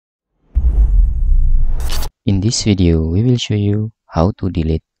In this video, we will show you how to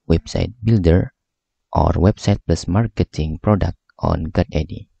delete website builder or website plus marketing product on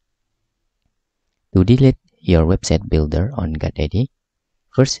Godaddy. To delete your website builder on Godaddy,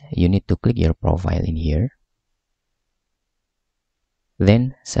 first you need to click your profile in here.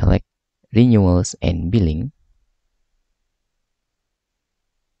 Then select renewals and billing.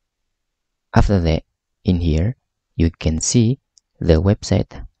 After that, in here, you can see the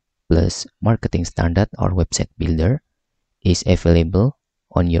website plus marketing standard or website builder is available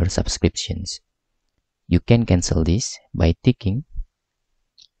on your subscriptions. You can cancel this by ticking.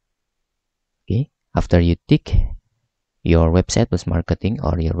 Okay, after you tick your website plus marketing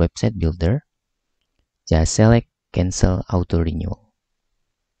or your website builder, just select cancel auto renewal.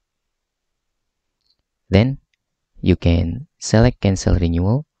 Then you can select cancel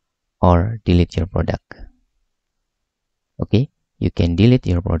renewal or delete your product. Okay, you can delete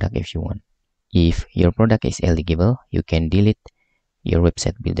your product if you want. If your product is eligible, you can delete your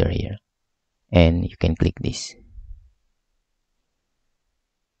website builder here, and you can click this.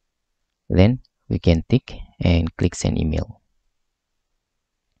 Then we can tick and click send email.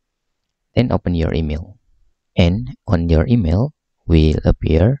 Then open your email, and on your email will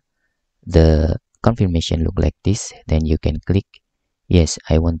appear the confirmation look like this. Then you can click yes,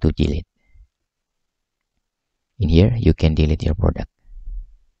 I want to delete. In here you can delete your product.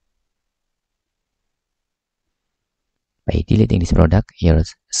 By deleting this product, your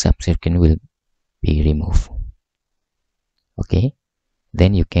subscription will be removed. Okay,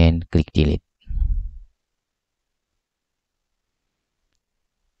 then you can click delete.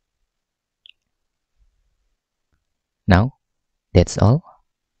 Now that's all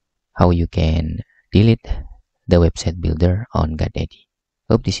how you can delete the website builder on Godaddy.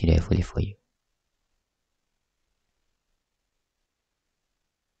 Hope this video helpful for you.